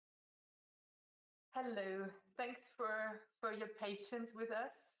Hello, thanks for your patience with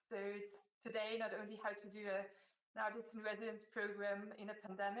us. So it's today not only how to do an artist in residence program in a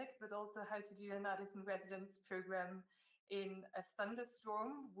pandemic, but also how to do an artist in residence program in a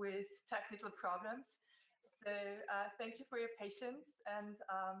thunderstorm with technical problems. So thank you for your patience. And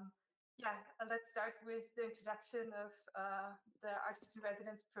let's start with the introduction of the artist in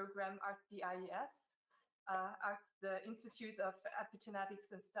residence program, ART-IES, the Institute of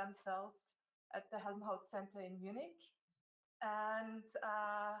Epigenetics and Stem Cells at the Helmholtz Center in Munich. And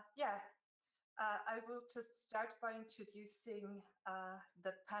I will just start by introducing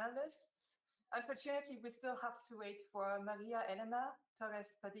the panelists. Unfortunately, we still have to wait for Maria Elena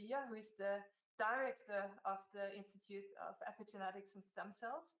Torres Padilla, who is the director of the Institute of Epigenetics and Stem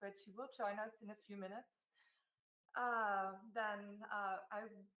Cells, but she will join us in a few minutes. Then I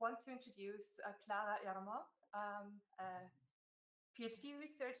want to introduce Clara Ermer, PhD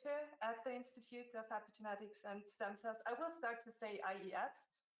researcher at the Institute of Epigenetics and Stem Cells. I will start to say IES.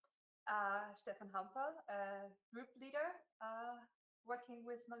 Stefan Hampel, group leader, working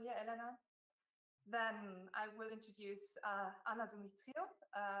with Maria Elena. Then I will introduce Anna Dumitriou,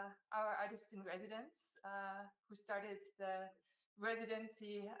 our artist in residence, who started the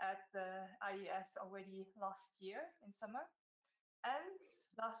residency at the IES already last year in summer. And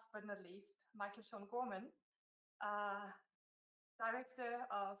last but not least, Michael Sean Gorman, director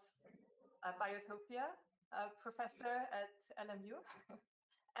of Biotopia, professor at LMU,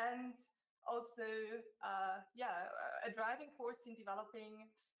 and also a driving force in developing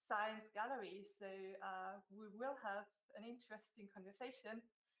science galleries. So we will have an interesting conversation.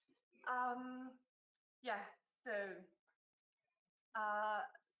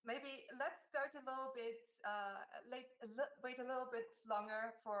 Maybe let's start a little bit wait a little bit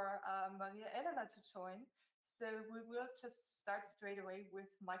longer for Maria Elena to join. So we will just start straight away with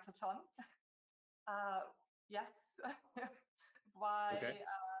Michael John. Yes. Why? Okay.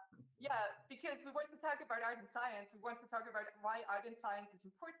 Because we want to talk about art and science. We want to talk about why art and science is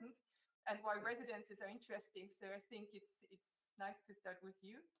important and why residences are interesting. So I think it's nice to start with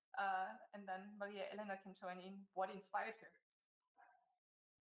you, and then Maria Elena can join in. What inspired her?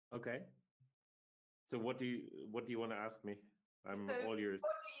 Okay. So what do you want to ask me? I'm all yours.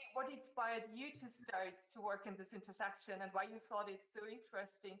 What inspired you to start to work in this intersection, and why you thought it's so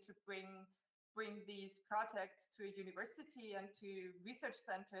interesting to bring these projects to a university and to research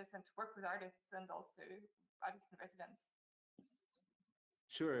centers and to work with artists and also artists in residence?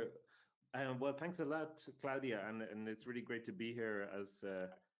 Sure. Well, thanks a lot, Claudia, and it's really great to be here as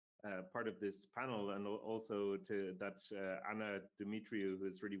part of this panel, and also to that Anna Dumitriou, who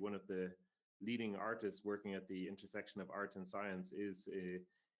is really one of the leading artists working at the intersection of art and science, is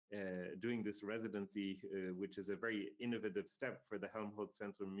doing this residency, which is a very innovative step for the Helmholtz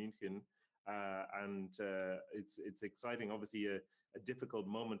Center in München. And it's exciting, obviously a difficult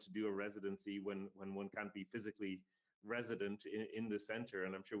moment to do a residency when one can't be physically resident in the center,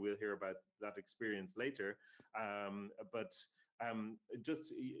 and I'm sure we'll hear about that experience later.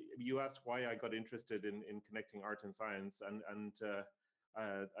 Just you asked why I got interested in connecting art and science, and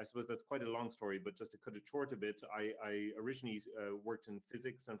I suppose that's quite a long story, but just to cut it short a bit, I originally worked in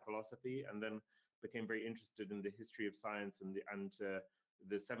physics and philosophy, and then became very interested in the history of science and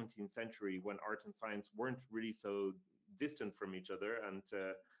the 17th century, when art and science weren't really so distant from each other, and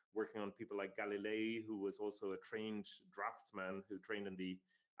working on people like Galilei, who was also a trained draftsman who trained in the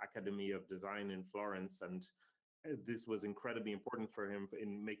Academy of Design in Florence, and this was incredibly important for him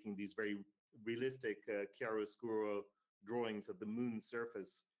in making these very realistic chiaroscuro drawings of the moon's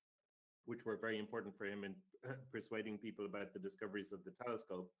surface, which were very important for him in persuading people about the discoveries of the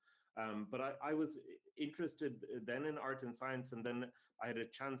telescope. But I was interested then in art and science, and then I had a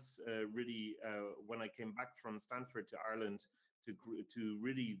chance really when I came back from Stanford to Ireland to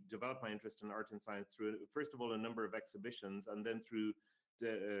really develop my interest in art and science through, first of all, a number of exhibitions, and then through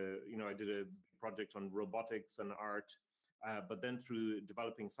I did a project on robotics and art, but then through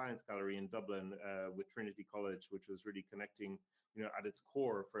developing Science Gallery in Dublin with Trinity College, which was really connecting, at its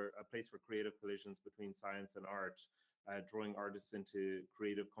core, for a place for creative collisions between science and art, drawing artists into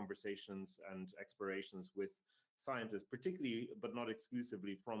creative conversations and explorations with scientists, particularly, but not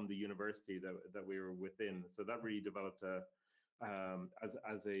exclusively, from the university that we were within. So that really developed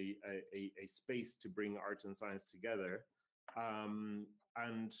as a space to bring art and science together.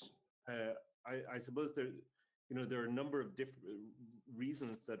 I suppose there are a number of different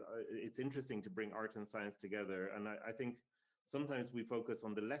reasons that it's interesting to bring art and science together, and I think sometimes we focus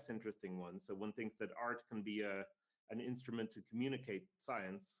on the less interesting ones. So one thinks that art can be an instrument to communicate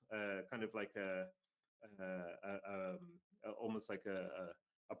science, kind of like almost like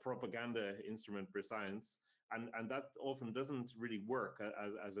a a propaganda instrument for science, and that often doesn't really work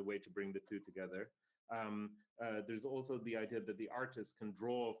as a way to bring the two together. There's also the idea that the artists can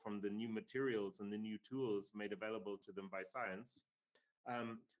draw from the new materials and the new tools made available to them by science.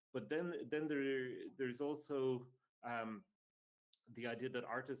 But then there's also the idea that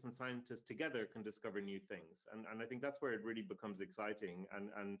artists and scientists together can discover new things. And I think that's where it really becomes exciting,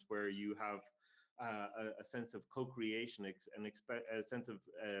 and where you have a sense of co-creation and a sense of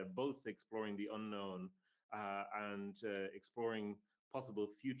both exploring the unknown and exploring possible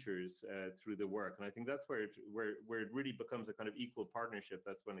futures through the work. And I think that's where it really becomes a kind of equal partnership.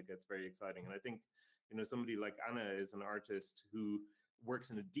 That's when it gets very exciting. And I think, somebody like Anna is an artist who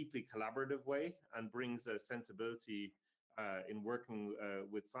works in a deeply collaborative way and brings a sensibility in working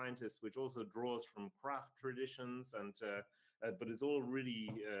with scientists, which also draws from craft traditions, and but it's all really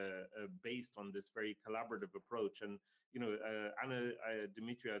based on this very collaborative approach. And Anna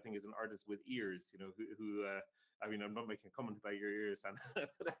Dimitri, I think, is an artist with ears. Who I mean, I'm not making a comment about your ears, Anna,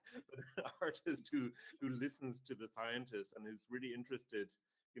 but an artist who listens to the scientists and is really interested,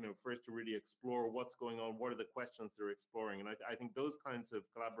 first to really explore what's going on, what are the questions they're exploring. And I think those kinds of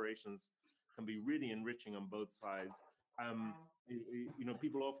collaborations can be really enriching on both sides.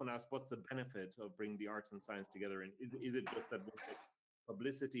 People often ask, what's the benefit of bringing the arts and science together? And is it just that one gets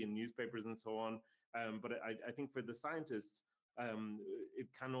publicity in newspapers and so on? But I think for the scientists, it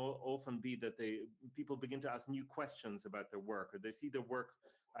can often be that people begin to ask new questions about their work, or they see their work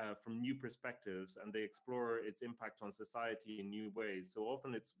from new perspectives, and they explore its impact on society in new ways. So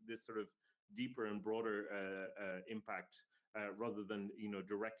often it's this sort of deeper and broader impact, rather than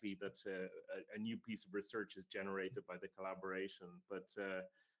directly that a new piece of research is generated by the collaboration.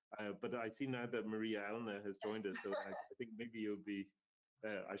 But I see now that Maria Elena has joined us, so I think maybe you'll be.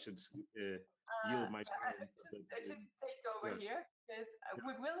 I should yield my time. Just take over here, because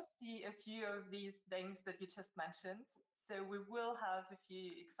we will see a few of these things that you just mentioned. So we will have a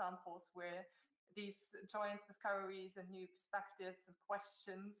few examples where these joint discoveries and new perspectives and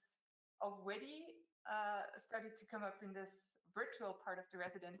questions already started to come up in this virtual part of the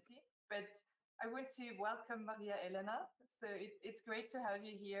residency. But I want to welcome Maria Elena. So it's great to have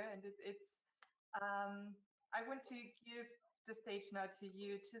you here, and I want to give the stage now to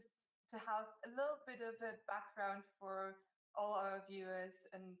you, just to have a little bit of a background for all our viewers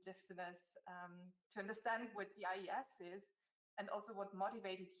and listeners, to understand what the IES is and also what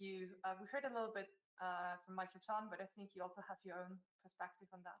motivated you. We heard a little bit from Michael John, but I think you also have your own perspective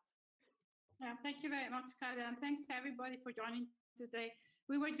on that. Yeah, thank you very much, Carla, and thanks to everybody for joining today.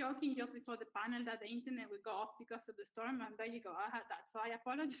 We were joking just before the panel that the internet would go off because of the storm, and there you go, I had that. So I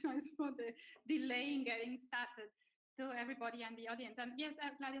apologize for the delay in getting started to everybody and the audience. And yes,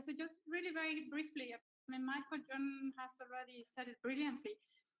 Claudia, so just really very briefly, I mean, Michael John has already said it brilliantly.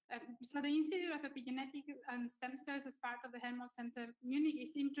 So the Institute of Epigenetics and Stem Cells, as part of the Helmholtz Center Munich,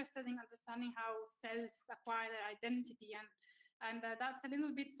 is interested in understanding how cells acquire their identity, and that's a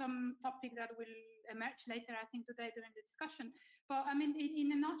little bit some topic that will emerge later, I think, today during the discussion. But I mean,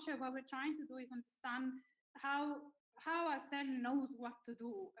 in a nutshell, what we're trying to do is understand how a cell knows what to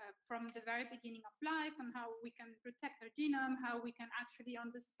do from the very beginning of life, and how we can protect their genome, how we can actually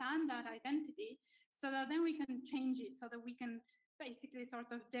understand that identity, so that then we can change it, so that we can basically sort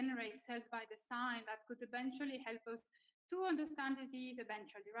of generate cells by design that could eventually help us to understand disease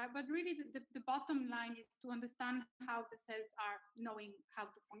eventually, right? But really the bottom line is to understand how the cells are knowing how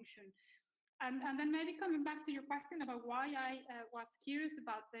to function. And then maybe coming back to your question about why I was curious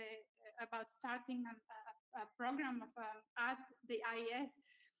about starting a program at the IES,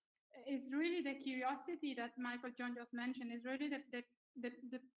 is really the curiosity that Michael John just mentioned, is really the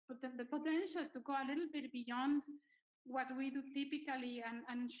potential to go a little bit beyond what we do typically,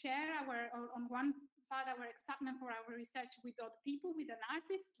 and share on one side our excitement for our research with other people, with an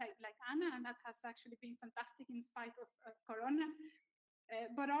artist like Anna, and that has actually been fantastic in spite of Corona.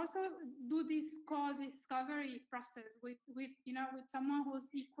 But also do this co-discovery process with someone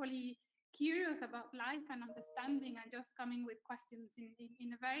who's equally curious about life and understanding, and just coming with questions in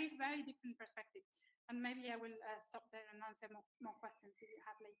a very, very different perspective. And maybe I will stop there and answer more questions if you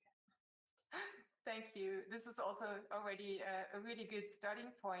have later. Thank you. This is also already a really good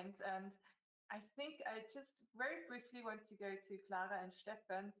starting point. And I think I just very briefly want to go to Clara and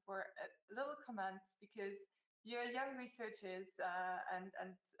Stefan for a little comment, because you're young researchers and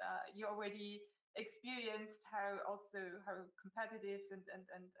you already experienced how competitive and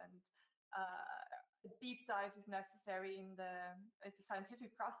a deep dive is necessary in the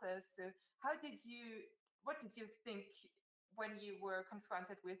scientific process. So what did you think when you were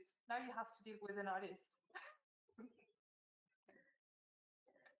confronted with, now you have to deal with an artist?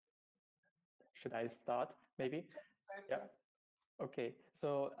 should I start maybe? Yeah. Okay.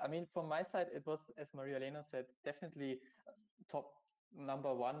 So, I mean, from my side, it was, as Maria Elena said, definitely top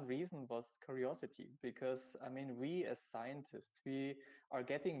number one reason was curiosity, because I mean, we as scientists, we are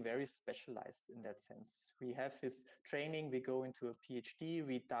getting very specialized in that sense. We have this training, we go into a PhD,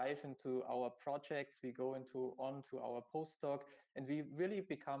 we dive into our projects, we go on to our postdoc, and we really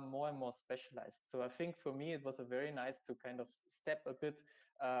become more and more specialized. So I think for me, it was a very nice to kind of step a bit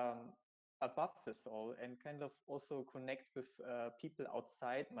above this all and kind of also connect with people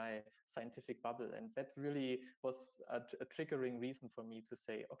outside my scientific bubble. And that really was a triggering reason for me to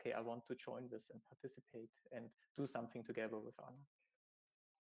say, okay, I want to join this and participate and do something together with Anna.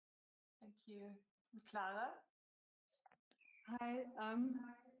 Thank you. Clara? Hi.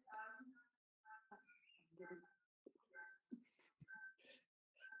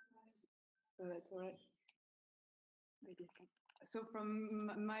 So that's all right. So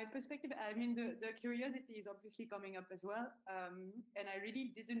from my perspective, I mean, the curiosity is obviously coming up as well. And I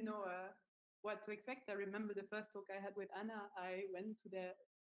really didn't know what to expect. I remember the first talk I had with Anna, I went to there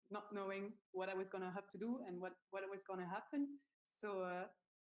not knowing what I was going to have to do and what was going to happen. So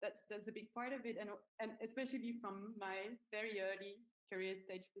that's a big part of it. And especially from my very early career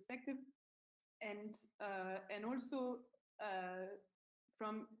stage perspective. And also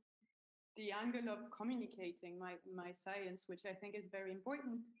from the angle of communicating my science, which I think is very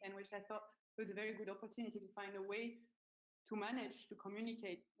important and which I thought was a very good opportunity to find a way to manage to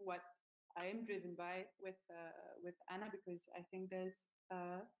communicate what I am driven by with Anna, because I think there's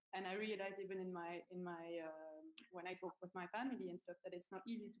and I realize even in my when I talk with my family and stuff that it's not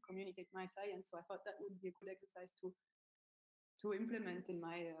easy to communicate my science. So I thought that would be a good exercise to implement in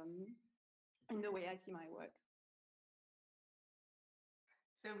my in the way I see my work.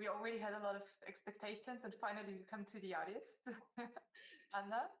 So we already had a lot of expectations, and finally we come to the artist,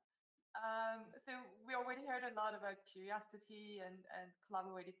 Anna. So we already heard a lot about curiosity and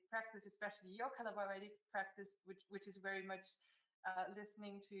collaborative practice, especially your collaborative practice, which is very much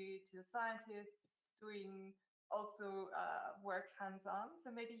listening to the scientists, doing also work hands-on.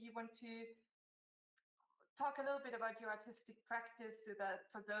 So maybe you want to talk a little bit about your artistic practice, so that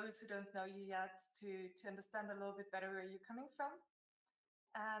for those who don't know you yet, to understand a little bit better where you're coming from.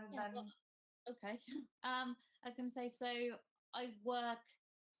 And yeah, then, well, okay. I was going to say, so I work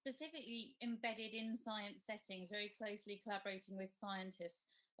specifically embedded in science settings, very closely collaborating with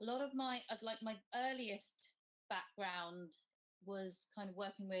scientists. A lot of my earliest background was kind of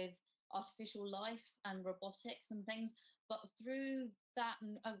working with artificial life and robotics and things, but through that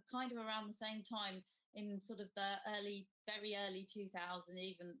and kind of around the same time in sort of the very early 2000s,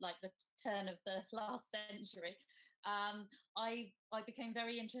 even like the turn of the last century, I became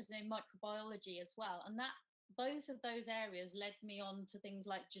very interested in microbiology as well, and that both of those areas led me on to things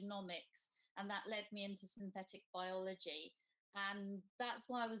like genomics, and that led me into synthetic biology. And that's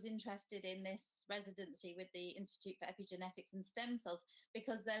why I was interested in this residency with the Institute for Epigenetics and Stem Cells,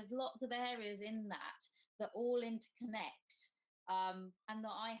 because there's lots of areas in that all interconnect, and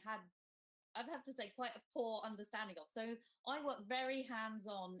that I've had to say quite a poor understanding of. So I work very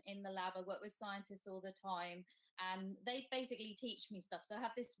hands-on in the lab. I work with scientists all the time, and they basically teach me stuff. So I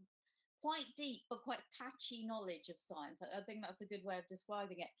have this quite deep but quite patchy knowledge of science. I think that's a good way of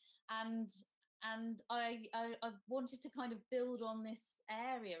describing it. And I wanted to kind of build on this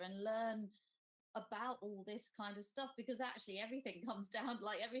area and learn about all this kind of stuff, because actually everything comes down,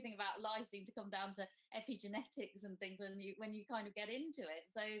 like everything about life seemed to come down to epigenetics and things when you kind of get into it.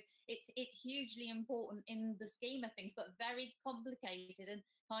 So it's hugely important in the scheme of things, but very complicated and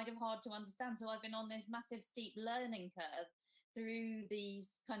kind of hard to understand. So I've been on this massive steep learning curve through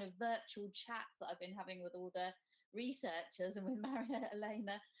these kind of virtual chats that I've been having with all the researchers and with Maria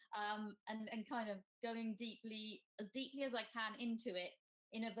Elena, and kind of going as deeply as I can into it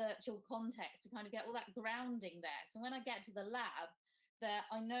in a virtual context to kind of get all that grounding there. So when I get to the lab, there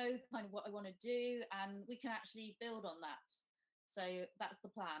I know kind of what I want to do, and we can actually build on that. So that's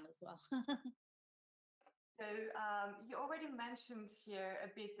the plan as well. So you already mentioned here a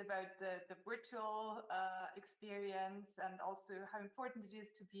bit about the virtual experience, and also how important it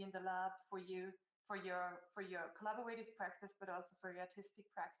is to be in the lab for you, for your collaborative practice, but also for your artistic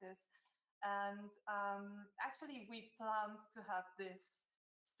practice. And actually, we planned to have this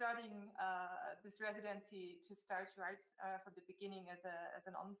residency to start right from the beginning as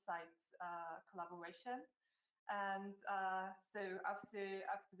an on-site collaboration. And so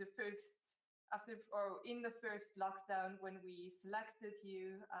in the first lockdown, when we selected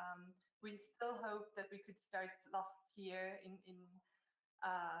you, we still hoped that we could start last year in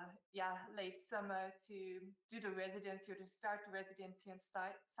late summer to do the residency or to start the residency on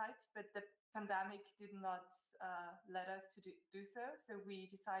site, but the pandemic did not let us to do so. So we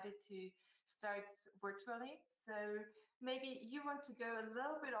decided to start virtually. So maybe you want to go a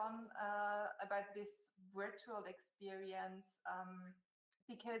little bit on about this virtual experience,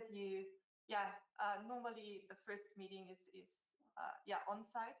 because normally the first meeting is on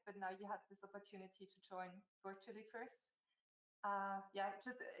site, but now you have this opportunity to join virtually first.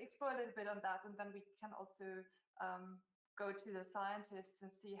 Just explore a little bit on that, and then we can also go to the scientists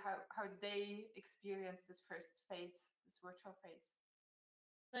and see how they experience this first phase, this virtual phase.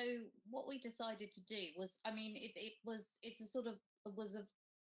 So what we decided to do was, I mean, it was a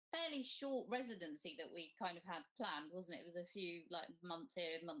fairly short residency that we kind of had planned, wasn't it? It was a few like month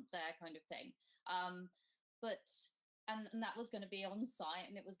here, month there kind of thing. And that was going to be on site,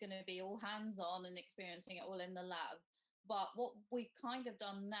 and it was going to be all hands on and experiencing it all in the lab. But what we've kind of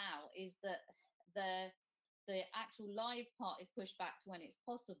done now is that the actual live part is pushed back to when it's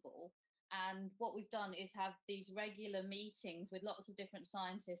possible. And what we've done is have these regular meetings with lots of different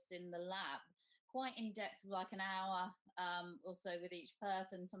scientists in the lab, quite in depth, like an hour or so with each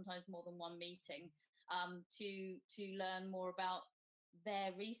person, sometimes more than one meeting, to learn more about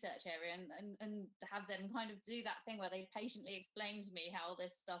their research area and have them kind of do that thing where they patiently explain to me how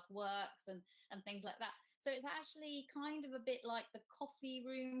this stuff works and things like that. So it's actually kind of a bit like the coffee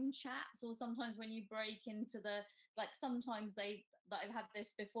room chats, or sometimes when you break into sometimes I've had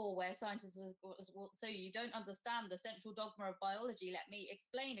this before where scientists was, so you don't understand the central dogma of biology, let me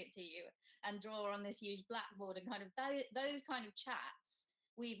explain it to you, and draw on this huge blackboard, and kind of those kind of chats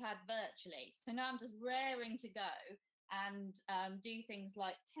we've had virtually. So now I'm just raring to go and do things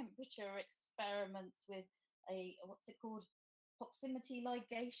like temperature experiments with what's it called? Proximity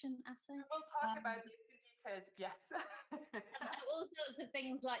ligation assay. We'll talk about this in details, yes. All sorts of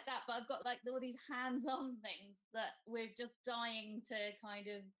things like that, but I've got like all these hands-on things that we're just dying to kind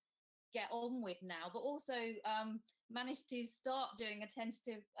of get on with now, but also managed to start doing a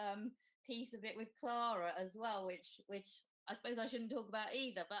tentative piece of it with Clara as well, which I suppose I shouldn't talk about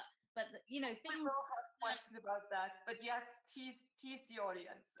either, but you know, things. We will have questions about that, but yes, tease the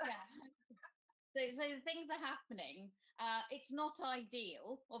audience. Yeah. So the things are happening. It's not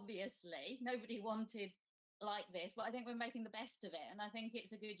ideal, obviously. Nobody wanted like this, but I think we're making the best of it, and I think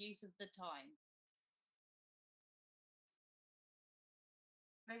it's a good use of the time.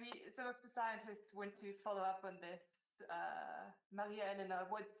 Maybe some of the scientists want to follow up on this. Maria Elena,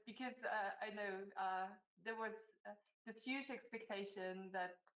 because I know there was this huge expectation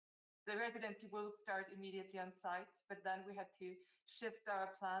that the residency will start immediately on site, but then we had to shift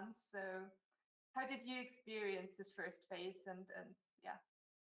our plans. So how did you experience this first phase? And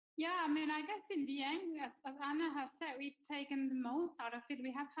Yeah, I mean, I guess in the end, as Anna has said, we've taken the most out of it.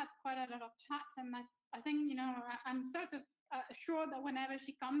 We have had quite a lot of chats, and I think, you know, I'm sort of sure that whenever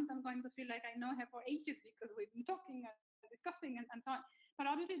she comes, I'm going to feel like I know her for ages, because we've been talking and discussing and so on. But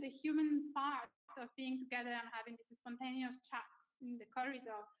obviously the human part of being together and having these spontaneous chats in the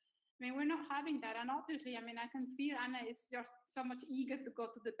corridor, I mean, we're not having that. And obviously, I mean, I can feel Anna is just so much eager to go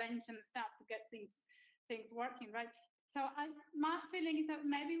to the bench and start to get things working, right? So my feeling is that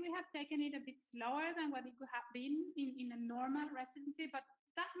maybe we have taken it a bit slower than what it could have been in a normal residency, but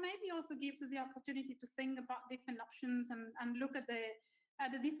that maybe also gives us the opportunity to think about different options and look at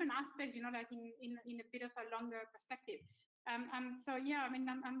the different aspects, you know, like in a bit of a longer perspective. So yeah, I mean,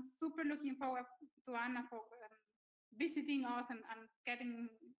 I'm super looking forward to Anna for visiting us and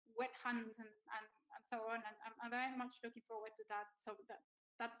getting wet hands and so on. And I'm very much looking forward to that. So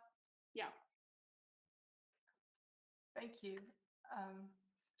that's yeah. Thank you.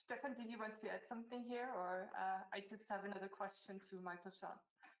 Stefan, did you want to add something here, or I just have another question to Michael Sean?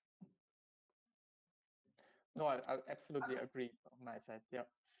 No, I absolutely agree on my side. Yeah.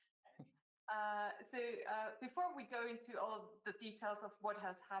 Before we go into all of the details of what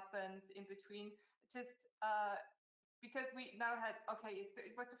has happened in between, just because we now had,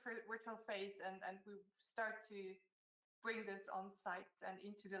 it was the first virtual phase, and we start to bring this on site and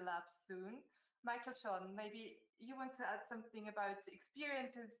into the lab soon. Michael Sean, maybe you want to add something about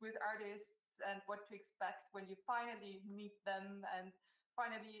experiences with artists and what to expect when you finally meet them and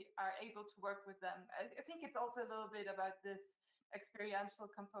finally are able to work with them. I think it's also a little bit about this experiential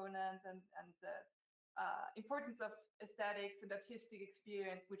component and the importance of aesthetics and artistic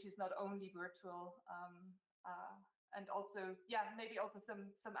experience, which is not only virtual. And also, maybe also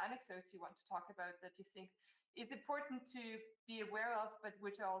some anecdotes you want to talk about that you think is important to be aware of, but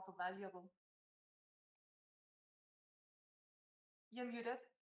which are also valuable. You're muted.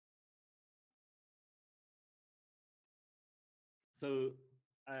 So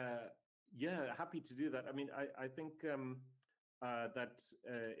Yeah, happy to do that. I mean, I think that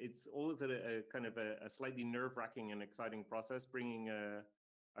it's always a kind of a slightly nerve-wracking and exciting process bringing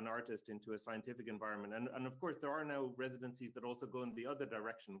an artist into a scientific environment. And of course, there are now residencies that also go in the other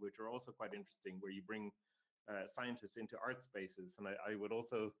direction, which are also quite interesting, where you bring scientists into art spaces. And I would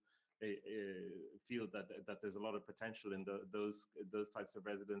also feel that there's a lot of potential in those types of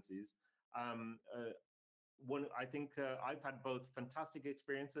residencies. I think I've had both fantastic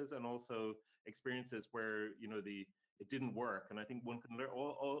experiences and also experiences where it didn't work, and I think one can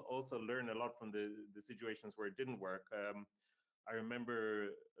also learn a lot from the situations where it didn't work. I remember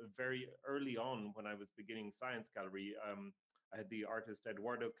very early on when I was beginning Science Gallery, I had the artist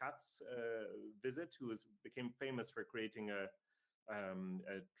Eduardo Katz visit, who became famous for creating a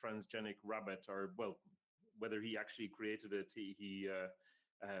transgenic rabbit, or well, whether he actually created it, he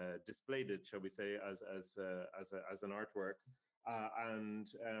displayed it, shall we say, as an artwork. And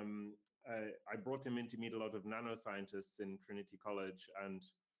I brought him in to meet a lot of nanoscientists in Trinity College, and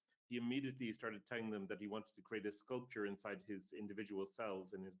he immediately started telling them that he wanted to create a sculpture inside his individual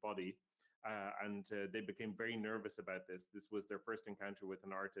cells in his body. And they became very nervous about this. This was their first encounter with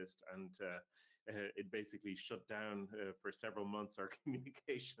an artist, and it basically shut down for several months our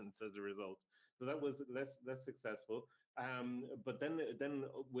communications as a result. So that was less successful. But then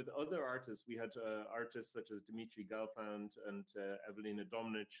with other artists, we had artists such as Dimitri Galfand and Evelina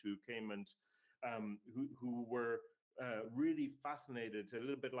Domnich, who came and who were really fascinated, a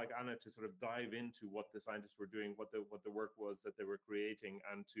little bit like Anna, to sort of dive into what the scientists were doing, what the work was that they were creating,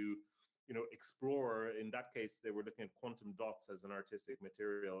 and to explore. In that case, they were looking at quantum dots as an artistic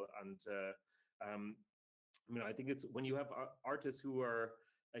material. And I think it's when you have artists who are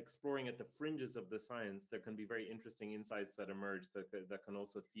exploring at the fringes of the science, there can be very interesting insights that emerge that can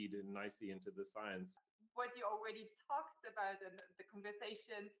also feed in nicely into the science. What you already talked about and the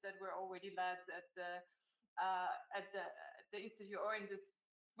conversations that were already led at the institute or in this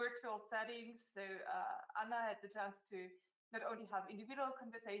virtual setting. So Anna had the chance to not only have individual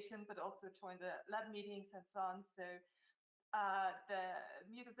conversation, but also join the lab meetings and so on. So the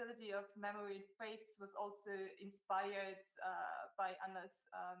mutability of memory traits was also inspired by Anna's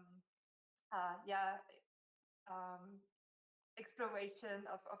exploration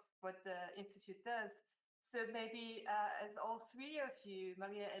of what the Institute does. So maybe as all three of you,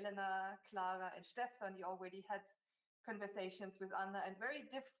 Maria Elena, Clara, and Stefan, you already had conversations with Anna, and very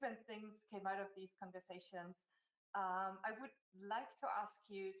different things came out of these conversations. I would like to ask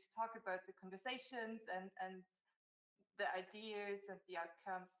you to talk about the conversations and the ideas and the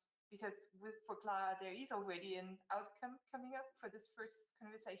outcomes, because for Clara, there is already an outcome coming up for this first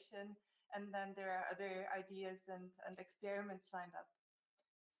conversation, and then there are other ideas and experiments lined up.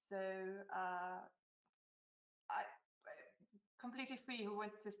 So I completely free who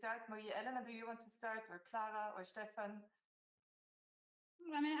wants to start. Maria Elena, do you want to start, or Clara, or Stefan?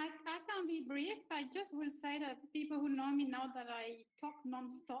 I mean, I can be brief. I just will say that people who know me know that I talk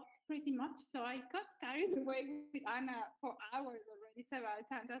non-stop pretty much. So I got carried away with Anna for hours already, several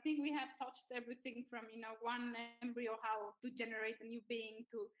times. I think we have touched everything from, one embryo, how to generate a new being,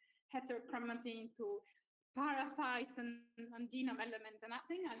 to heterochromatin, to parasites and genome elements. And I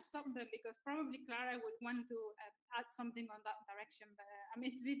think I'll stop there because probably Clara would want to add something on that direction. But I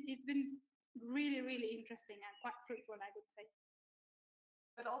mean, it's been really, really interesting and quite fruitful, I would say.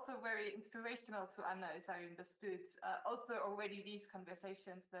 But also very inspirational to Anna, as I understood. Also already these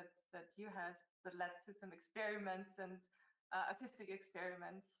conversations that you had that led to some experiments and artistic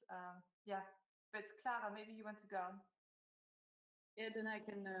experiments. But Clara, maybe you want to go on. Yeah, then I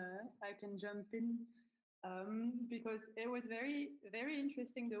can jump in because it was very, very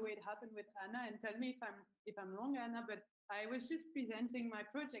interesting the way it happened with Anna. And tell me if I'm wrong, Anna, but I was just presenting my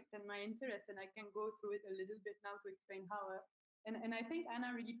project and my interest, and I can go through it a little bit now to explain how. And I think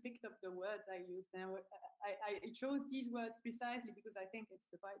Anna really picked up the words I used. And I chose these words precisely because I think it's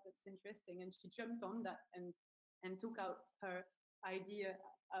the part that's interesting. And she jumped on that and took out her idea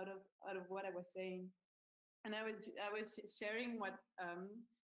out of what I was saying. And I was sharing what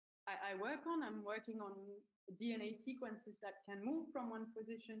I work on. I'm working on DNA sequences that can move from one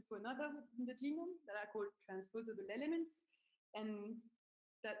position to another in the genome that are called transposable elements, and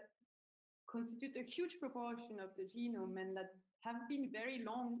that constitute a huge proportion of the genome, and that have been very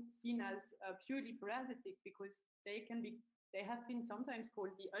long seen as purely parasitic because they have been sometimes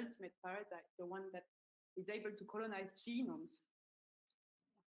called the ultimate parasite, the one that is able to colonize genomes.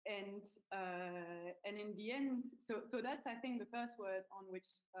 And in the end, so that's, I think, the first word on which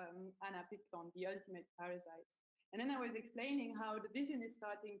Anna picked on, the ultimate parasites. And then I was explaining how the vision is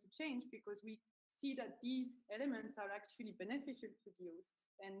starting to change because we see that these elements are actually beneficial to the host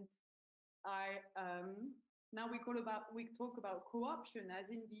and are now we talk about co-option,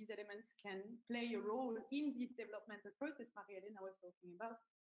 as in these elements can play a role in this developmental process Maria-Elena was talking about,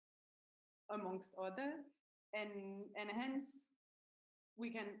 amongst other, and hence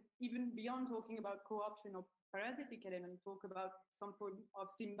we can, even beyond talking about co-option or parasitic element, talk about some form of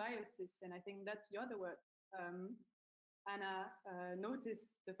symbiosis, and I think that's the other word. Anna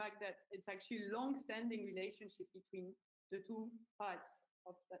noticed the fact that it's actually a long-standing relationship between the two parts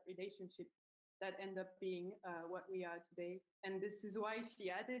of that relationship that end up being what we are today. And this is why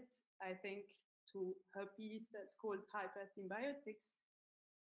she added, I think, to her piece that's called Hypersymbiotics,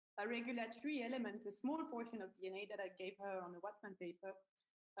 a regulatory element, a small portion of DNA that I gave her on the Watman paper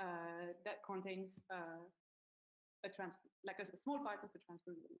that contains a small part of the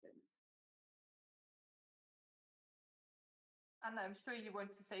transcriptome element. Anna, I'm sure you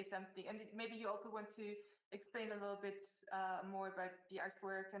want to say something, and maybe you also want to explain a little bit more about the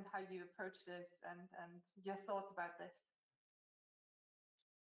artwork and how you approach this and your thoughts about this.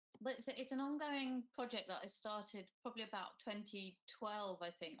 But it's an ongoing project that I started probably about 2012, I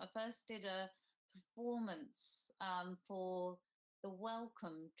think. I first did a performance for the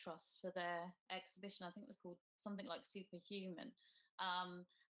Wellcome Trust for their exhibition. I think it was called something like Superhuman.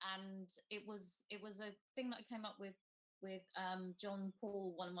 And it was a thing that I came up with John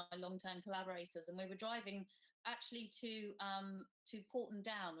Paul, one of my long-term collaborators, and we were driving actually to Porton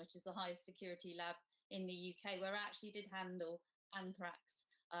Down, which is the highest security lab in the UK, where I actually did handle anthrax,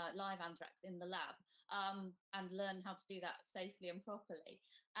 live anthrax in the lab, and learn how to do that safely and properly.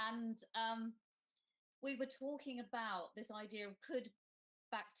 And we were talking about this idea of, could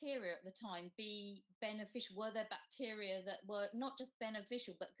bacteria at the time be beneficial? Were there bacteria that were not just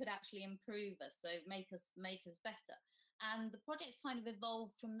beneficial but could actually improve us, so make us better? And the project kind of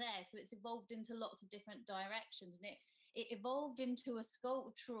evolved from there. So it's evolved into lots of different directions, and it evolved into a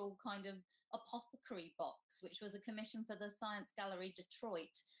sculptural kind of apothecary box, which was a commission for the Science Gallery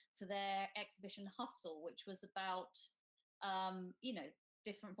Detroit for their exhibition Hustle, which was about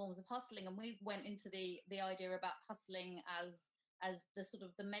different forms of hustling. And we went into the idea about hustling as the sort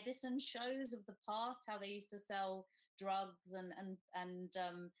of the medicine shows of the past, how they used to sell drugs and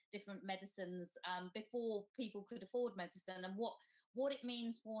different medicines before people could afford medicine, and what it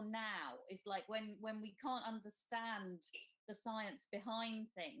means for now is like when we can't understand the science behind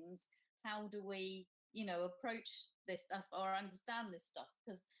things, how do we approach this stuff or understand this stuff?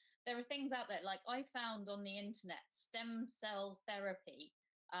 Because there are things out there, like I found on the internet stem cell therapy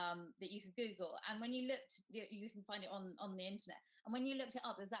that you could Google, and when you looked, you can find it on the internet, and when you looked it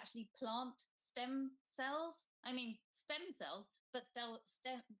up, it was actually plant stem cells. I mean, stem cells, but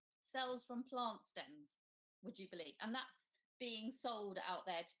stem cells from plant stems, would you believe? And that's being sold out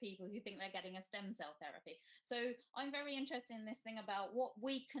there to people who think they're getting a stem cell therapy. So I'm very interested in this thing about what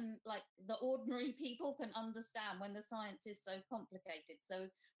we can, like the ordinary people can understand when the science is so complicated. So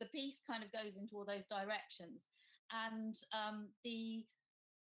the piece kind of goes into all those directions. And the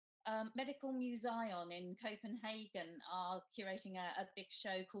Medical Museum in Copenhagen are curating a big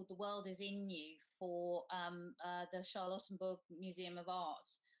show called The World is in You for the Charlottenburg Museum of Art,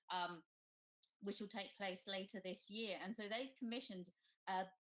 which will take place later this year. And so they've commissioned a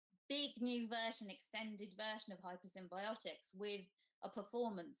big new version, extended version of Hypersymbiotics with a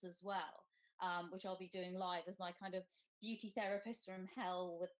performance as well, which I'll be doing live as my kind of beauty therapist from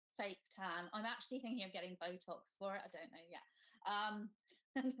hell with fake tan. I'm actually thinking of getting Botox for it. I don't know yet.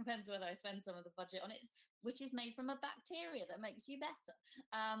 It depends whether I spend some of the budget on it, which is made from a bacteria that makes you better.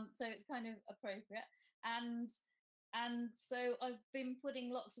 So it's kind of appropriate. And so I've been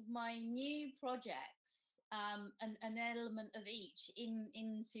putting lots of my new projects, an element of each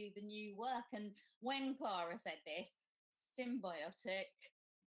into the new work. And when Clara said this, symbiotic,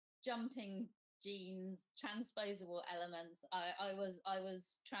 jumping genes, transposable elements, I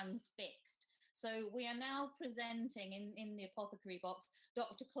was transfixed. So we are now presenting in the apothecary box,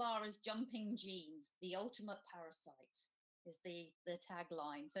 Dr. Clara's Jumping Genes, the ultimate parasite is the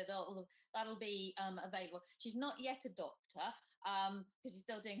tagline. So that'll be available. She's not yet a doctor because she's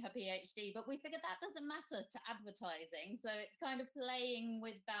still doing her PhD, but we figured that doesn't matter to advertising. So it's kind of playing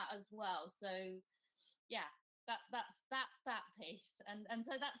with that as well. So yeah, that's that piece. And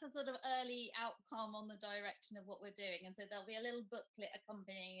so that's a sort of early outcome on the direction of what we're doing. And so there'll be a little booklet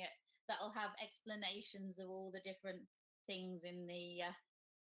accompanying it that'll have explanations of all the different things in the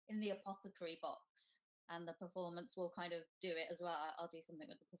apothecary box, and the performance will kind of do it as well. I'll do something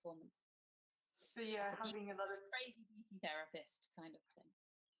with the performance. So you're having a lot of crazy beauty therapist kind of thing.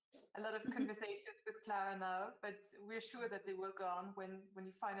 A lot of conversations with Clara now, but we're sure that they will go on when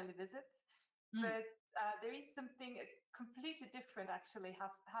you finally visit. But there is something completely different actually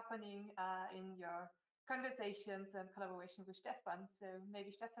happening in your conversations and collaboration with Stefan. So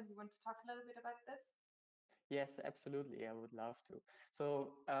maybe Stefan, you want to talk a little bit about this? Yes, absolutely. I would love to.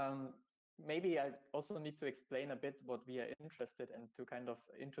 So maybe I also need to explain a bit what we are interested in to kind of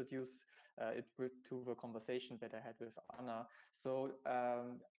introduce to the conversation that I had with Anna. So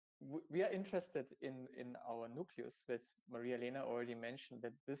we are interested in our nucleus, which Maria-Lena already mentioned,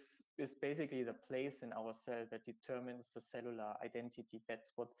 that this is basically the place in our cell that determines the cellular identity.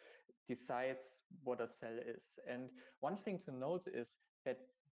 That's what decides what a cell is. And one thing to note is that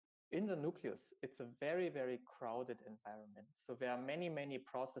in the nucleus, it's a very, very crowded environment. So there are many, many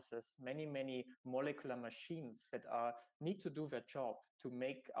processes, many, many molecular machines that need to do their job to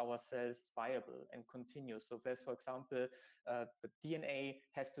make our cells viable and continue. So there's, for example, the DNA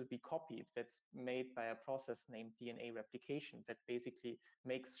has to be copied. That's made by a process named DNA replication that basically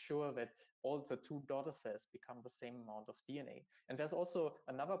makes sure that all the two daughter cells become the same amount of DNA. And there's also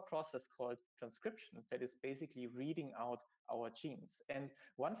another process called transcription that is basically reading out our genes. And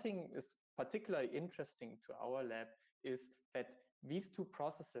one thing is particularly interesting to our lab is that these two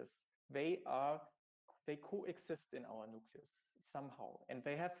processes, they coexist in our nucleus somehow, and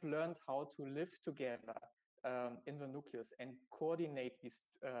they have learned how to live together in the nucleus and coordinate these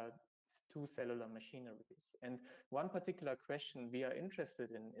two cellular machineries. And one particular question we are interested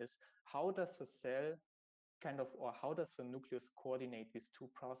in is, how does the cell or how does the nucleus coordinate these two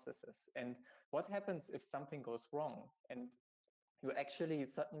processes? And what happens if something goes wrong? And you actually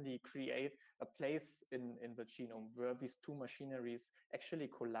suddenly create a place in the genome where these two machineries actually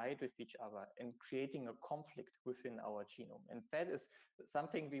collide with each other and creating a conflict within our genome. And that is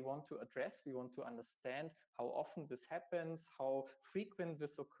something we want to address. We want to understand how often this happens, how frequent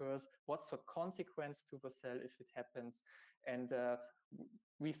this occurs, what's the consequence to the cell if it happens. And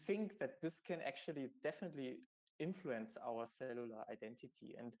we think that this can actually definitely influence our cellular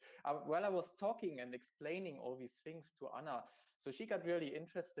identity. And while I was talking and explaining all these things to Anna, so she got really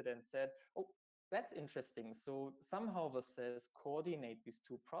interested and said, oh, that's interesting. So somehow the cells coordinate these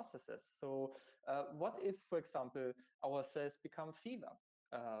two processes. So what if, for example, our cells become fever?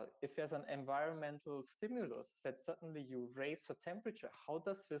 If there's an environmental stimulus that suddenly you raise the temperature, how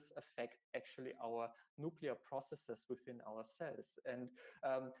does this affect actually our nuclear processes within our cells? And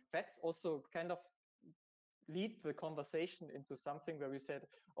that's also kind of lead the conversation into something where we said,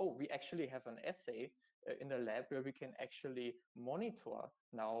 oh, we actually have an assay in the lab where we can actually monitor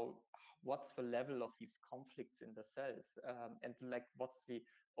now what's the level of these conflicts in the cells, and like what's the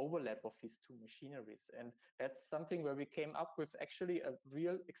overlap of these two machineries. And that's something where we came up with actually a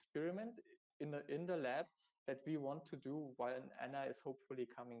real experiment in the lab that we want to do while Anna is hopefully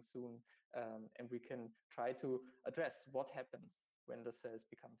coming soon, and we can try to address what happens when the cells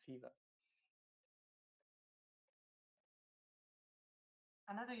become fever.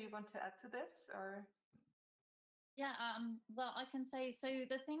 Anna, do you want to add to this, or? Yeah, well, I can say, so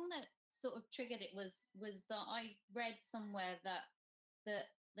the thing that sort of triggered it was that I read somewhere that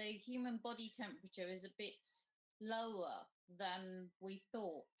the human body temperature is a bit lower than we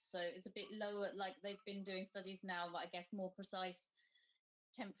thought. So it's a bit lower, like they've been doing studies now, but I guess more precise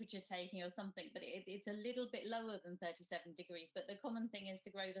temperature taking or something, but it's a little bit lower than 37 degrees. But the common thing is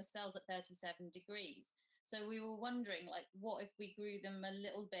to grow the cells at 37 degrees. So we were wondering, like, what if we grew them a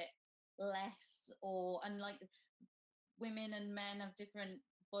little bit less, and like women and men have different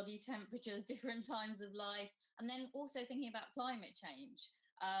body temperatures, different times of life. And then also thinking about climate change,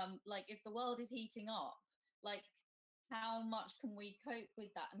 like if the world is heating up, like how much can we cope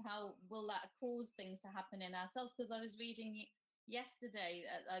with that, and how will that cause things to happen in ourselves? Because I was reading yesterday,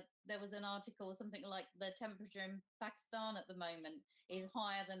 there was an article, something like the temperature in Pakistan at the moment is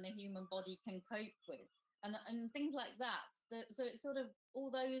higher than the human body can cope with, and things like that. So it's sort of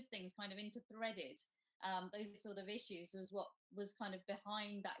all those things kind of interthreaded. Those sort of issues was what was kind of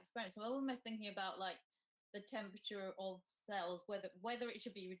behind that experiment. So I'm almost thinking about like the temperature of cells, whether it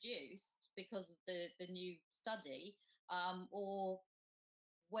should be reduced because of the new study, or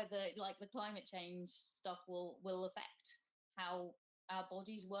whether like the climate change stuff will affect how our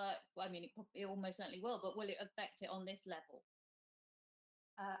bodies work. I mean, it almost certainly will, but will it affect it on this level?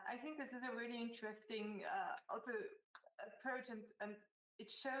 I think this is a really interesting also approach, and it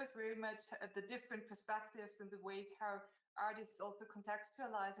shows very much the different perspectives and the ways how artists also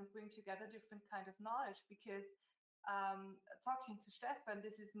contextualize and bring together different kind of knowledge. Because talking to Stefan,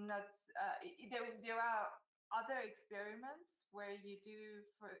 this is not, there are other experiments where you do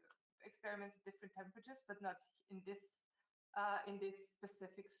for experiments at different temperatures, but not in this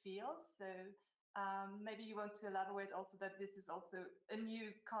specific field. So Maybe you want to elaborate also that this is also a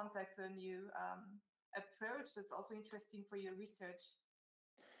new context, a new approach that's also interesting for your research.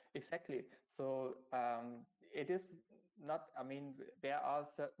 Exactly. So it is not, I mean, there are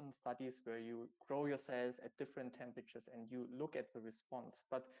certain studies where you grow your cells at different temperatures and you look at the response,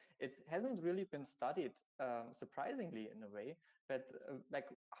 but it hasn't really been studied, surprisingly in a way, but like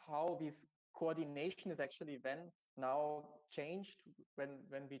how this coordination is actually then now changed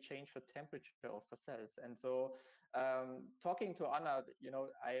when we change the temperature of the cells. And so talking to Anna, you know,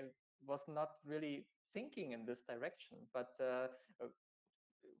 I was not really thinking in this direction, but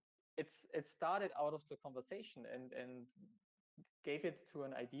it started out of the conversation and gave it to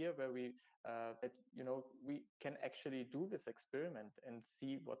an idea where we that you know we can actually do this experiment and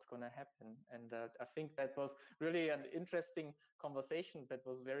see what's going to happen. And I think that was really an interesting conversation that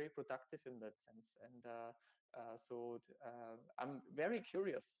was very productive in that sense. And I'm very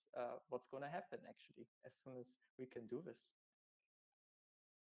curious what's going to happen actually as soon as we can do this.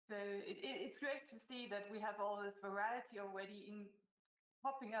 So it's great to see that we have all this variety already in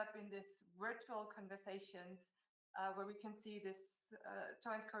popping up in this virtual conversations where we can see this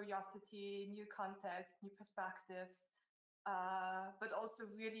joint curiosity, new context, new perspectives, but also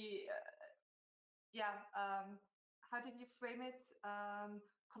really, how did you frame it?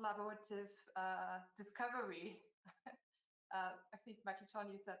 Collaborative discovery. I think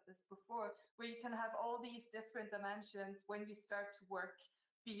Makichan, you said this before, where you can have all these different dimensions when you start to work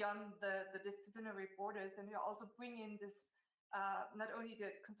beyond the disciplinary borders, and you also bring in this not only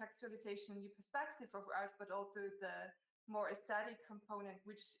the contextualization, new perspective of art, but also the more aesthetic component,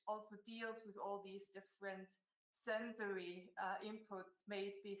 which also deals with all these different sensory inputs,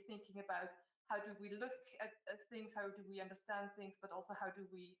 maybe thinking about how do we look at things, how do we understand things, but also how do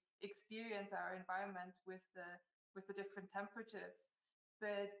we experience our environment with the different temperatures.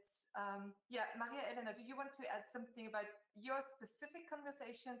 But Maria Elena, do you want to add something about your specific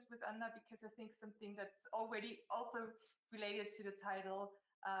conversations with Anna? Because I think something that's already also related to the title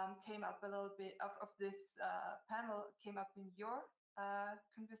came up a little bit of this panel came up in your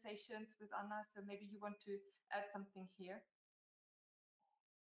conversations with Anna. So maybe you want to add something here.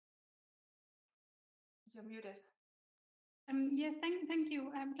 You're muted. Yes, thank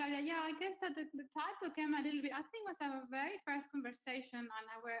you, Claudia. Yeah, I guess that the title came a little bit, I think it was our very first conversation, and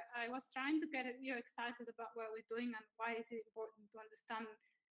I was trying to get you excited about what we're doing and why is it important to understand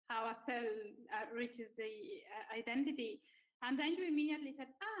how a cell reaches the identity. And then you immediately said,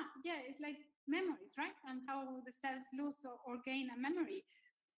 yeah, it's like memories, right? And how the cells lose or gain a memory.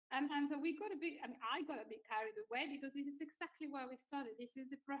 And so we got a bit, I got a bit carried away because this is exactly where we started. This is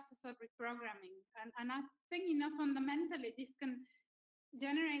the process of reprogramming. And I think, fundamentally, this can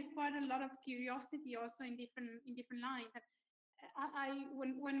generate quite a lot of curiosity also in different lines. And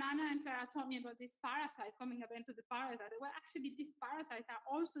when Anna and Clara told me about these parasites coming up into the parasites, well, actually, these parasites are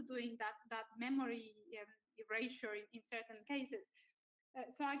also doing that memory erasure in certain cases.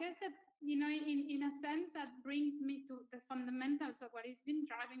 So I guess that, in a sense, that brings me to the fundamentals of what has been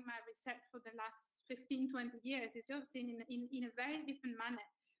driving my research for the last 15, 20 years. It's just seen in a very different manner,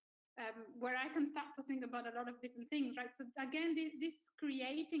 where I can start to think about a lot of different things, right? So again, this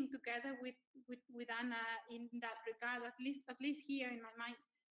creating together with Anna in that regard, at least here in my mind,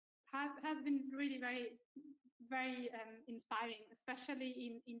 has been really very, very inspiring,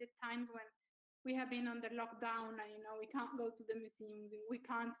 especially in the times when we have been under lockdown and, we can't go to the museums, we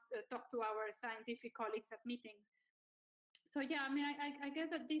can't talk to our scientific colleagues at meetings. So yeah, I guess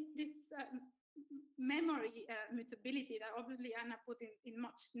that this memory mutability that obviously Anna put in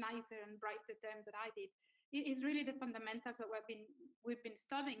much nicer and brighter terms than I did, is really the fundamentals that we've been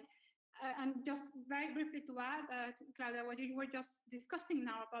studying. And just very briefly to add, Claudia, what you were just discussing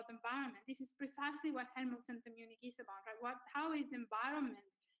now about the environment, this is precisely what Helmholtz-Center Munich is about, right? How is the environment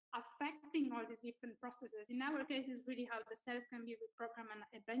affecting all these different processes? In our case, it's really how the cells can be reprogrammed, and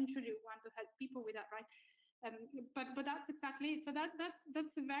eventually we want to help people with that, right? But that's exactly it. So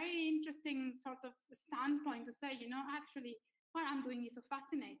that's a very interesting sort of standpoint to say, actually what I'm doing is so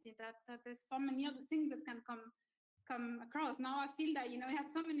fascinating that there's so many other things that can come across. Now I feel that, we have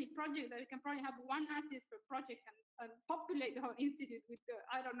so many projects that we can probably have one artist per project and populate the whole institute with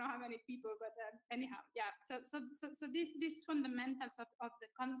I don't know how many people, but anyhow, yeah. So these fundamentals of the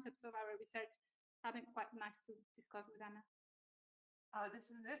concepts of our research have been quite nice to discuss with Anna.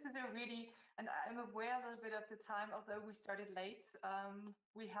 This is a really, and I'm aware a little bit of the time, although we started late.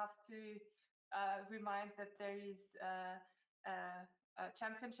 We have to remind that there is a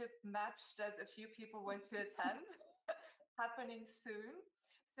championship match that a few people want to attend happening soon.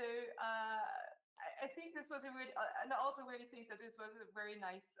 So I think this was a really, and I also really think that this was a very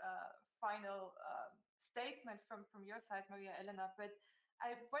nice final statement from your side, Maria Elena. But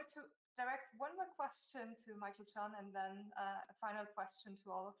I want to direct one more question to Michael John and then a final question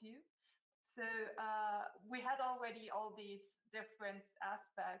to all of you. So we had already all these different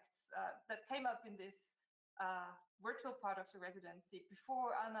aspects that came up in this virtual part of the residency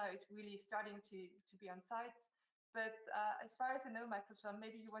before Anna is really starting to be on site. But as far as I know, Michael John,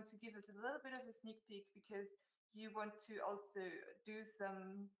 maybe you want to give us a little bit of a sneak peek because you want to also do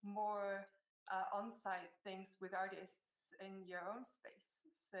some more on-site things with artists in your own space.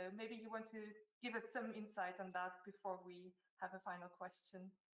 So maybe you want to give us some insight on that before we have a final question.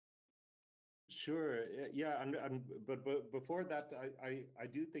 Sure. Yeah, but before that, I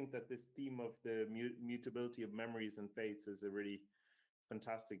do think that this theme of the mutability of memories and fates is a really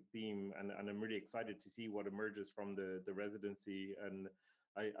fantastic theme, and I'm really excited to see what emerges from the residency. And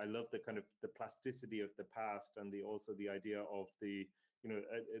I love the kind of the plasticity of the past, and also the idea of the, you know,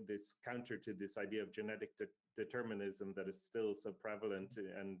 this counter to this idea of genetic determinism that is still so prevalent.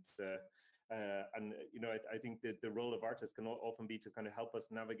 And you know, I think that the role of artists can often be to kind of help us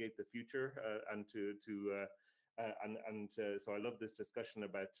navigate the future, and so I love this discussion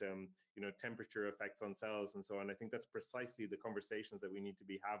about you know, temperature effects on cells and so on. I think that's precisely the conversations that we need to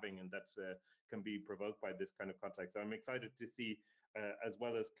be having, and that can be provoked by this kind of context. So I'm excited to see, as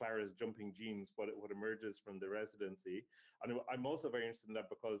well as Clara's jumping genes, what emerges from the residency. And I'm also very interested in that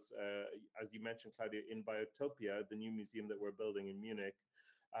because, as you mentioned, Claudia, in Biotopia, the new museum that we're building in Munich,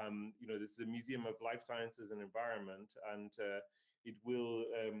 you know, this is a museum of life sciences and environment, and it will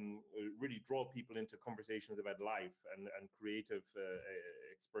really draw people into conversations about life and creative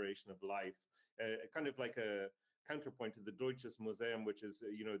exploration of life, kind of like a counterpoint to the Deutsches Museum, which is,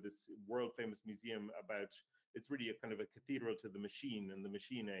 you know, this world famous museum about, it's really a kind of a cathedral to the machine and the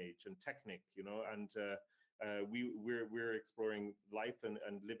machine age and technique, you know, and we're exploring life and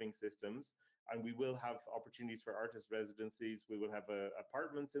living systems. And we will have opportunities for artist residencies. We will have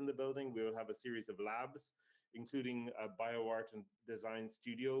apartments in the building. We will have a series of labs, including a bioart and design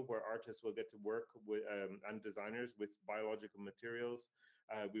studio where artists will get to work with and designers with biological materials.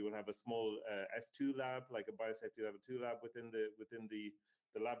 We will have a small S2 lab, like a biosafety level 2 lab within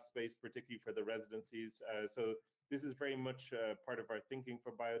the lab space, particularly for the residencies. So this is very much part of our thinking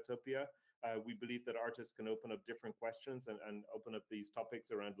for Biotopia. We believe that artists can open up different questions and open up these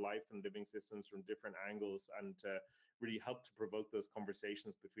topics around life and living systems from different angles, and really help to provoke those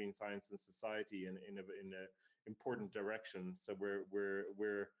conversations between science and society in an important direction. So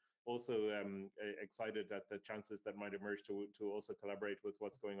we're also excited at the chances that might emerge to also collaborate with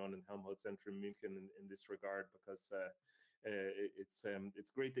what's going on in Helmholtz-Zentrum München in this regard, because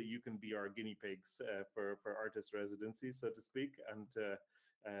it's great that you can be our guinea pigs for artist residencies, so to speak, and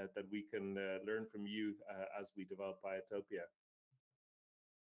that we can learn from you as we develop Biotopia.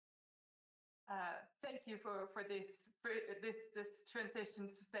 Thank you for this transition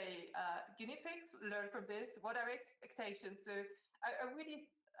to say guinea pigs, learn from this. What are expectations? So I really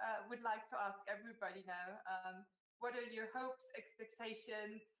would like to ask everybody now, what are your hopes,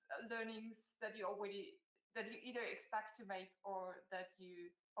 expectations, learnings that you either expect to make or that you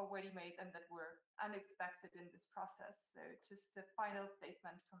already made and that were unexpected in this process? So just a final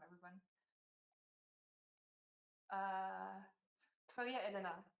statement from everyone. Maria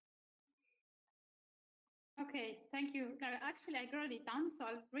Elena. Okay, thank you. Actually, I got it done, so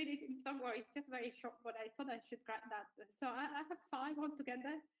I'll really, don't worry, it's just very short, but I thought I should grab that. So I have 5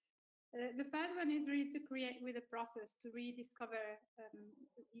 altogether. The first one is really to create with the process, to rediscover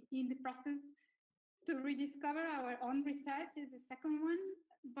in the process, to rediscover our own research is the second one.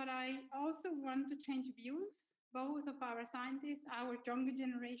 But I also want to change views, both of our scientists, our younger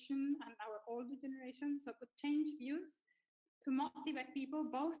generation and our older generation. So to change views, to motivate people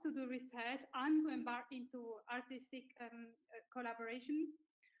both to do research and to embark into artistic collaborations,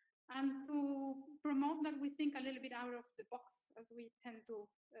 and to promote that we think a little bit out of the box, as we tend to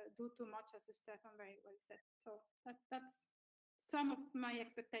do too much, as Stefan very well said. So that's some of my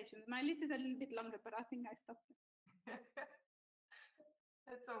expectations. My list is a little bit longer, but I think I stopped.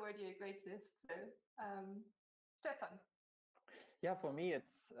 That's already a great list. So, Stefan. Yeah, for me, it's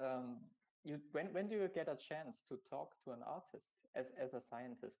when do you get a chance to talk to an artist as a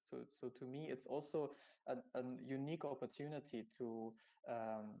scientist? So to me, it's also a unique opportunity to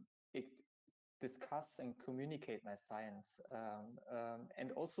discuss and communicate my science,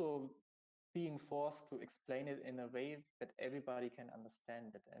 and also being forced to explain it in a way that everybody can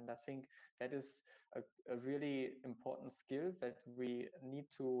understand it. And I think that is a really important skill that we need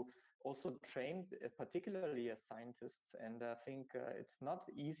to also train, particularly as scientists. And I think it's not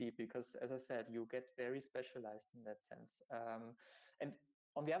easy because, as I said, you get very specialized in that sense. And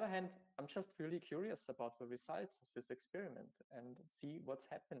on the other hand, I'm just really curious about the results of this experiment and see what's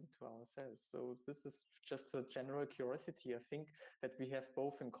happened to our cells. So this is just a general curiosity, I think, that we have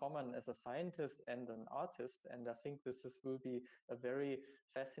both in common as a scientist and an artist. And I think will be a very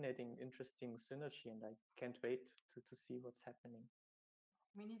fascinating, interesting synergy. And I can't wait to see what's happening.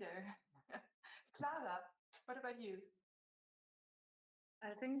 Me neither. Clara, what about you?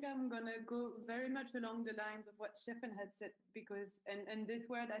 I think I'm gonna go very much along the lines of what Stefan had said, because and this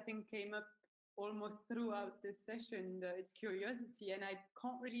word I think came up almost throughout this session. It's curiosity, and I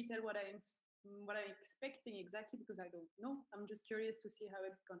can't really tell what I'm expecting exactly because I don't know. I'm just curious to see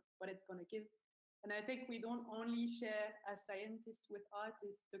what it's gonna give. And I think we don't only share as scientists with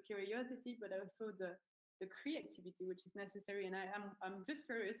artists the curiosity, but also the creativity which is necessary. And I'm just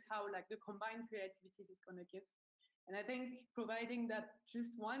curious how like the combined creativities is gonna give. And I think providing that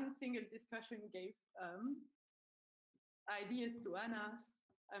just one single discussion gave ideas to Anna,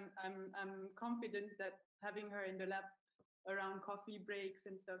 I'm confident that having her in the lab around coffee breaks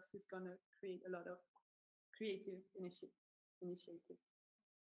and stuff is going to create a lot of creative initiatives.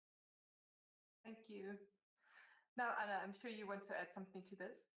 Thank you. Now, Anna, I'm sure you want to add something to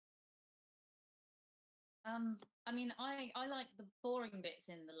this. I mean, I like the boring bits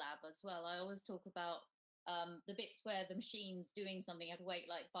in the lab as well. I always talk about the bits where the machine's doing something, you have to wait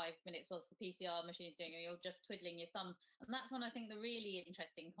like 5 minutes whilst the PCR machine's doing it, you're just twiddling your thumbs. And that's when I think the really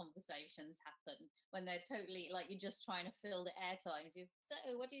interesting conversations happen, when they're totally like, you're just trying to fill the airtime. So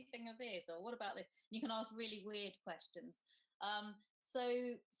what do you think of this? Or what about this? And you can ask really weird questions. So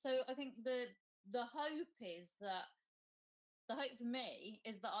I think the hope is that, the hope for me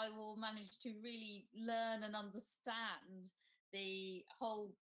is that I will manage to really learn and understand the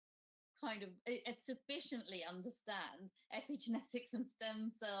whole kind of sufficiently understand epigenetics and stem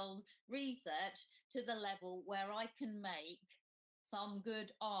cells research to the level where I can make some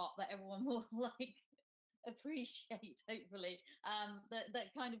good art that everyone will like appreciate, hopefully,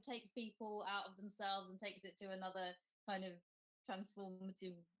 that kind of takes people out of themselves and takes it to another kind of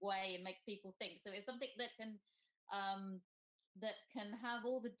transformative way and makes people think. So it's something that can have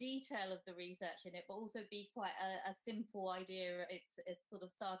all the detail of the research in it, but also be quite a simple idea. It's sort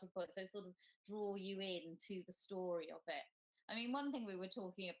of starting point, so sort of draw you into the story of it. I mean, one thing we were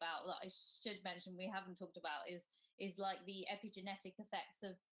talking about that I should mention we haven't talked about is like the epigenetic effects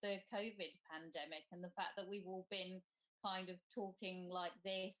of the COVID pandemic, and the fact that we've all been kind of talking like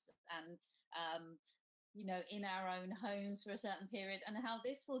this and you know, in our own homes for a certain period, and how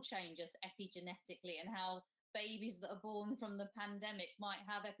this will change us epigenetically, and how babies that are born from the pandemic might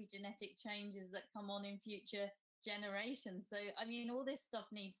have epigenetic changes that come on in future generations. So, I mean, all this stuff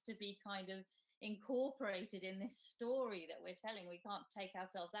needs to be kind of incorporated in this story that we're telling. We can't take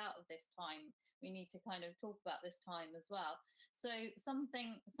ourselves out of this time. We need to kind of talk about this time as well. So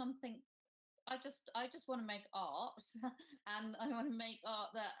something I just want to make art and I want to make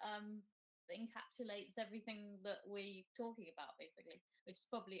art that encapsulates everything that we're talking about, basically, which is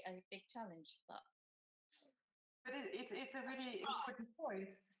probably a big challenge, but it's a really important point.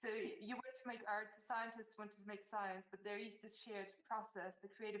 So you want to make art, the scientists want to make science, but there is this shared process,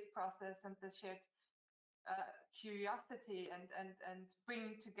 the creative process, and the shared curiosity, and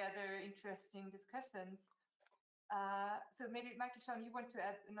bringing together interesting discussions. So maybe, Michael, Sean, you want to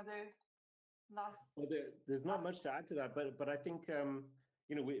add another last? Well, there's not much to add to that, but I think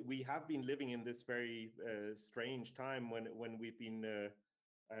you know, we have been living in this very strange time when we've been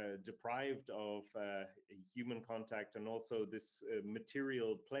deprived of human contact, and also this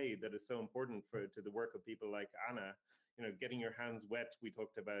material play that is so important to the work of people like Anna. You know, getting your hands wet, we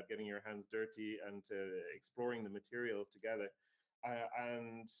talked about getting your hands dirty and exploring the material together.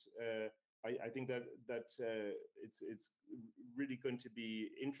 I think that it's really going to be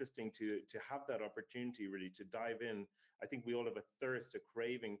interesting to have that opportunity, really, to dive in. I think we all have a thirst, a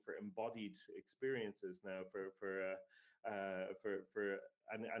craving for embodied experiences now,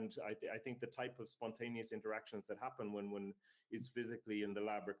 and I think the type of spontaneous interactions that happen when one is physically in the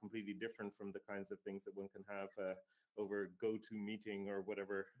lab are completely different from the kinds of things that one can have over GoToMeeting or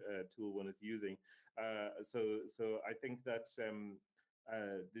whatever tool one is using. So I think that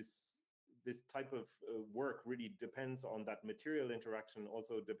this type of work really depends on that material interaction,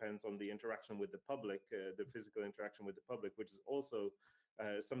 also depends on the interaction with the public, the physical interaction with the public, which is also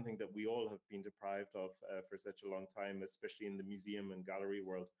something that we all have been deprived of for such a long time, especially in the museum and gallery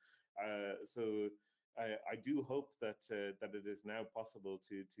world. So I do hope that that it is now possible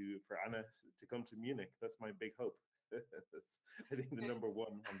for Anna to come to Munich. That's my big hope. That's, I think, the number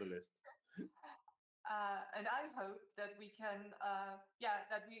one on the list. And I hope that we can,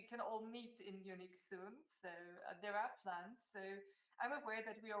 that we can all meet in Munich soon. So there are plans. So I'm aware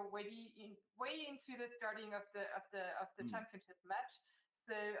that we are way into the starting of the championship match.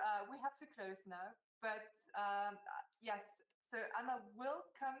 So we have to close now. But yes, so Anna will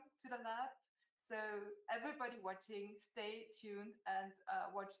come to the lab. So everybody watching, stay tuned and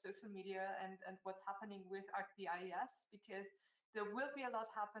watch social media and what's happening with ArcBIS, because there will be a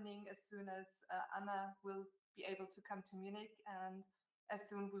lot happening as soon as Anna will be able to come to Munich, and as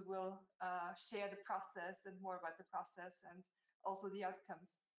soon we will share the process and more about the process and also the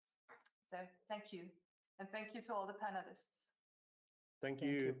outcomes. So thank you. And thank you to all the panelists. Thank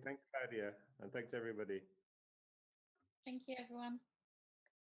you. Thanks, Claudia. And thanks, everybody. Thank you, everyone.